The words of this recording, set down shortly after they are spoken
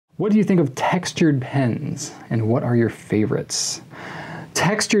What do you think of textured pens, and what are your favorites?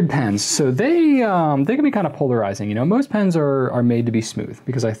 Textured pens, so they can be kind of polarizing. You know, most pens are made to be smooth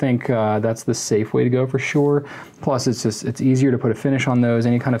because I think that's the safe way to go for sure. Plus, it's easier to put a finish on those.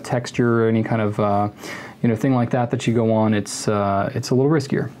 Any kind of texture or any kind of thing like that you go on, it's a little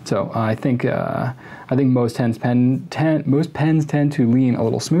riskier. So I think most pens tend to lean a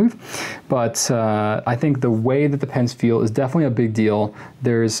little smooth, but I think the way that the pens feel is definitely a big deal.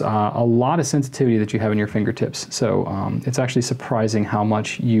 There's a lot of sensitivity that you have in your fingertips, so it's actually surprising how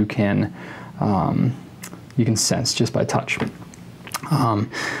much you can sense just by touch. Most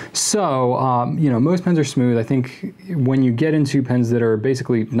pens are smooth. I think when you get into pens that are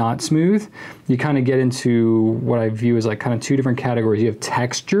basically not smooth, you kind of get into what I view as like kind of two different categories. You have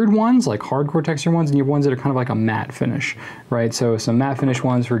textured ones, like hardcore textured ones, and you have ones that are kind of like a matte finish, right? So some matte finish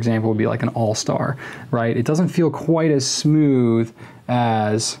ones, for example, would be like an All-Star, right? It doesn't feel quite as smooth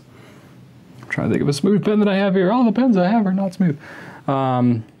as, I'm trying to think of a smooth pen that I have here. All the pens I have are not smooth.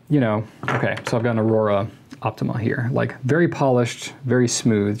 Okay, so I've got an Aurora Optima here, like very polished, very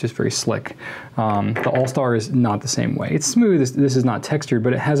smooth, just very slick. The All-Star is not the same way. It's smooth, this is not textured,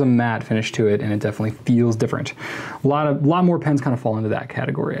 but it has a matte finish to it and it definitely feels different. A lot more pens kind of fall into that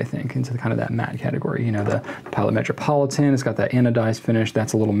category, I think, into kind of that matte category. You know, the Pilot Metropolitan, it's got that anodized finish,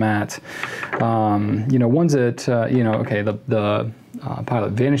 that's a little matte. Ones that, the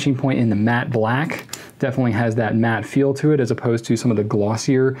Pilot Vanishing Point in the matte black definitely has that matte feel to it as opposed to some of the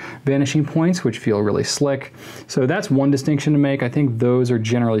glossier Vanishing Points, which feel really slick. So that's one distinction to make. I think those are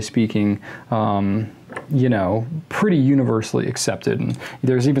generally speaking, pretty universally accepted. And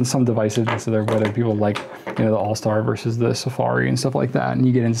there's even some divisiveness there, whether people like, the All-Star versus the Safari and stuff like that. And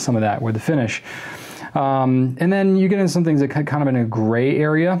you get into some of that with the finish. And then you get into some things that kind of in a gray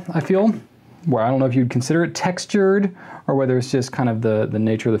area, I feel, where I don't know if you'd consider it textured or whether it's just kind of the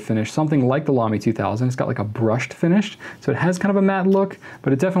nature of the finish. Something like the Lamy 2000, it's got like a brushed finish, so it has kind of a matte look,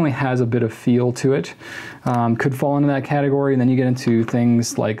 but it definitely has a bit of feel to it. Could fall into that category, and then you get into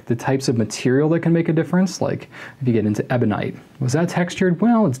things like the types of material that can make a difference, like if you get into ebonite. Was that textured?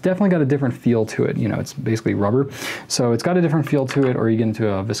 Well, it's definitely got a different feel to it. It's basically rubber, so it's got a different feel to it. Or you get into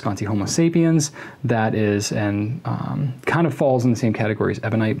a Visconti Homo Sapiens, that is, and kind of falls in the same category as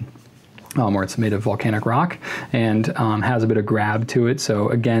ebonite. Where it's made of volcanic rock and has a bit of grab to it. So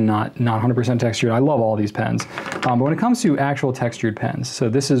again, not 100% textured. I love all these pens. But when it comes to actual textured pens, so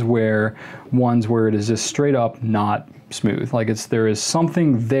this is where it is just straight up not smooth. Like there is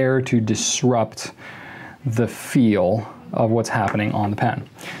something there to disrupt the feel of what's happening on the pen.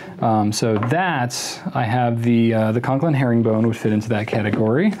 So I have the Conklin Herringbone would fit into that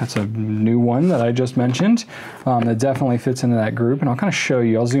category. That's a new one that I just mentioned that definitely fits into that group. And I'll kind of show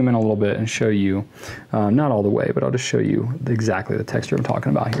you, I'll zoom in a little bit and show you, not all the way, but I'll just show you exactly the texture I'm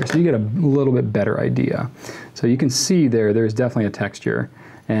talking about here. So you get a little bit better idea. So you can see there's definitely a texture,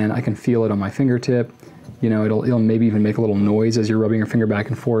 and I can feel it on my fingertip. It'll maybe even make a little noise as you're rubbing your finger back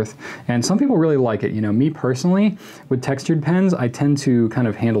and forth. And some people really like it. Me personally, with textured pens, I tend to kind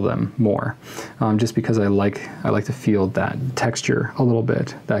of handle them more, just because I like to feel that texture a little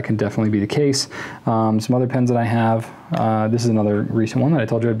bit. That can definitely be the case. Some other pens that I have, this is another recent one that I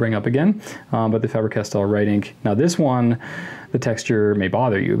told you I'd bring up again, but the Faber-Castell WRITink. Now this one, the texture may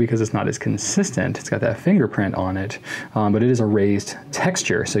bother you because it's not as consistent. It's got that fingerprint on it, but it is a raised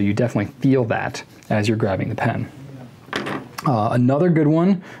texture, so you definitely feel that as you're grabbing the pen. Another good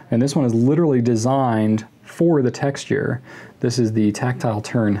one, and this one is literally designed for the texture. This is the Tactile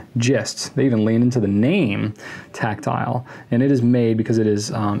Turn Gist. They even lean into the name Tactile, and it is made because it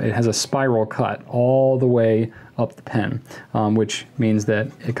has a spiral cut all the way up the pen, which means that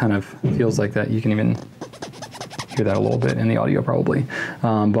it kind of feels like that. You can even hear that a little bit in the audio probably,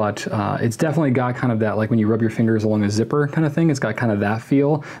 but it's definitely got kind of that, like when you rub your fingers along a zipper kind of thing, it's got kind of that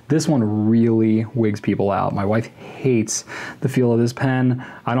feel. This one really wigs people out. My wife hates the feel of this pen.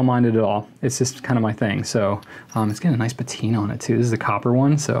 I don't mind it at all. It's just kind of my thing. So it's getting a nice patina on it too. This is the copper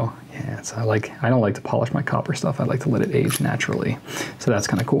one, so yeah, I don't like to polish my copper stuff. I like to let it age naturally. So that's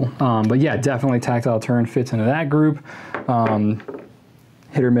kind of cool. But yeah, definitely Tactile Turn fits into that group.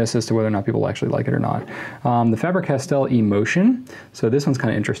 Hit or miss as to whether or not people actually like it or not. The Faber-Castell Emotion. So this one's kind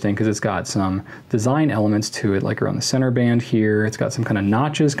of interesting because it's got some design elements to it, like around the center band here. It's got some kind of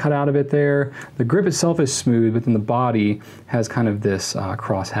notches cut out of it there. The grip itself is smooth, but then the body has kind of this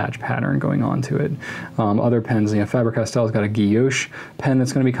crosshatch pattern going on to it. Other pens, Faber-Castell's got a Goulet pen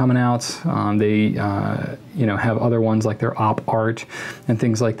that's going to be coming out. They have other ones like their Op Art and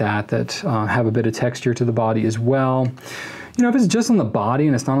things like that that have a bit of texture to the body as well. You know, if it's just on the body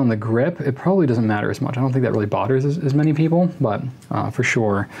and it's not on the grip, it probably doesn't matter as much. I don't think that really bothers as many people, but for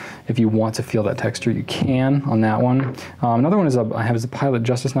sure, if you want to feel that texture, you can on that one. Another one I have is the Pilot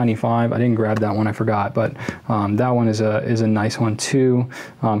Justus 95. I didn't grab that one, I forgot, but that one is a nice one too.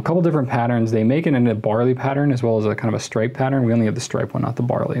 A couple different patterns. They make it in a barley pattern as well as a kind of a stripe pattern. We only have the stripe one, not the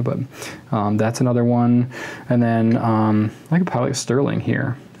barley, but that's another one. And then like a Pilot Sterling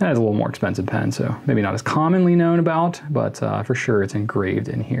here. That is a little more expensive pen, so maybe not as commonly known about, but for sure it's engraved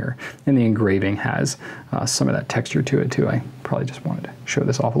in here. And the engraving has some of that texture to it too. I probably just wanted to show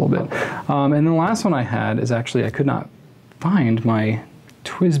this off a little bit. And then the last one I had is actually, I could not find my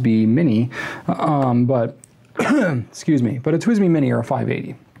TWSBI Mini, but excuse me, but a TWSBI Mini or a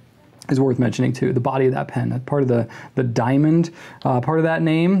 580. Is worth mentioning too. The body of that pen, part of the diamond part of that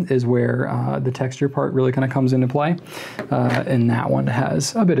name is where the texture part really kind of comes into play. And that one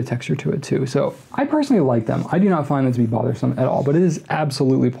has a bit of texture to it too. So I personally like them. I do not find them to be bothersome at all, but it is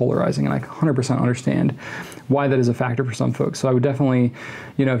absolutely polarizing, and I 100% understand why that is a factor for some folks. So I would definitely,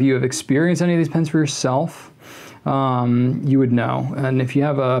 you know, if you have experienced any of these pens for yourself, you would know. And if you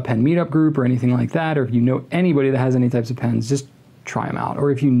have a pen meetup group or anything like that, or if you know anybody that has any types of pens, just try them out.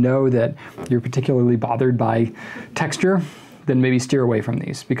 Or if you know that you're particularly bothered by texture, then maybe steer away from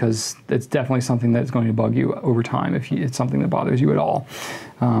these, because it's definitely something that's going to bug you over time if it's something that bothers you at all.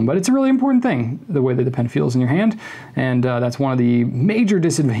 But it's a really important thing, the way that the pen feels in your hand, and that's one of the major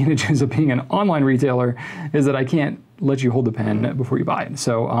disadvantages of being an online retailer, is that I can't let you hold the pen before you buy it.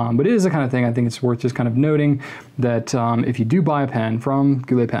 So, but it is the kind of thing I think it's worth just kind of noting that if you do buy a pen from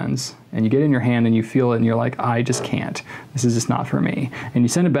Goulet Pens and you get it in your hand and you feel it and you're like, I just can't, this is just not for me, and you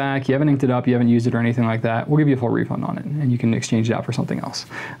send it back, you haven't inked it up, you haven't used it or anything like that, we'll give you a full refund on it and you can exchange it out for something else.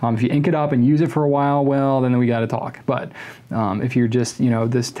 If you ink it up and use it for a while, well, then we got to talk. But if you're just, you know,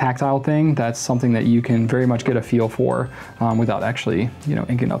 this tactile thing, that's something that you can very much get a feel for without actually, you know,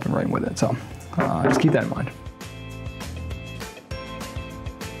 inking up and writing with it. So just keep that in mind.